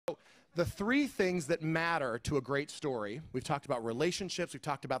The three things that matter to a great story, we've talked about relationships, we've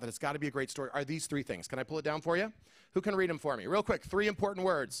talked about that it's got to be a great story, are these three things. Can I pull it down for you? Who can read them for me? Real quick, three important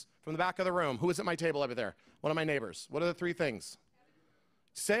words from the back of the room. Who is at my table over there? One of my neighbors. What are the three things?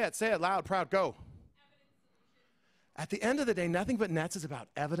 Say it loud, proud, go. At the end of the day, Nothing But Nets is about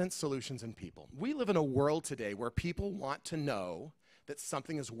evidence, solutions, and people. We live in a world today where people want to know that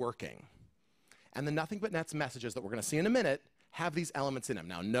something is working. And the Nothing But Nets messages that we're going to see in a minute have these elements in them.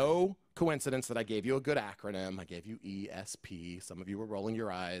 Now, no coincidence that I gave you a good acronym. I gave you ESP. Some of you were rolling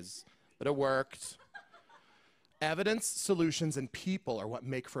your eyes, but it worked. Evidence, solutions, and people are what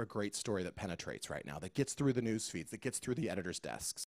make for a great story that penetrates right now, that gets through the news feeds, that gets through the editor's desks.